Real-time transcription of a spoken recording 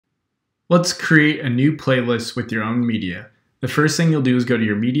Let's create a new playlist with your own media. The first thing you'll do is go to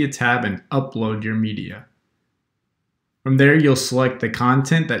your media tab and upload your media. From there, you'll select the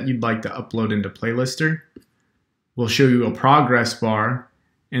content that you'd like to upload into Playlister. We'll show you a progress bar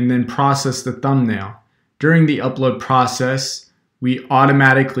and then process the thumbnail. During the upload process, we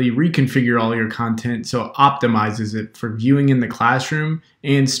automatically reconfigure all your content so it optimizes it for viewing in the classroom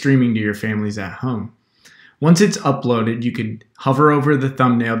and streaming to your families at home. Once it's uploaded, you can hover over the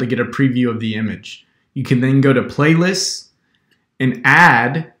thumbnail to get a preview of the image. You can then go to Playlists and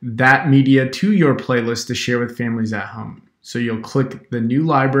add that media to your playlist to share with families at home. So you'll click the new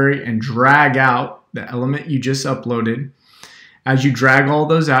library and drag out the element you just uploaded. As you drag all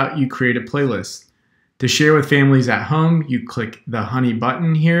those out, you create a playlist. To share with families at home, you click the Honey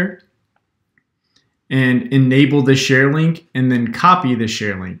button here and enable the share link and then copy the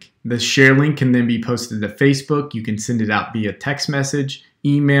share link. The share link can then be posted to Facebook. You can send it out via text message,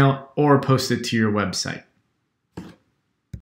 email, or post it to your website.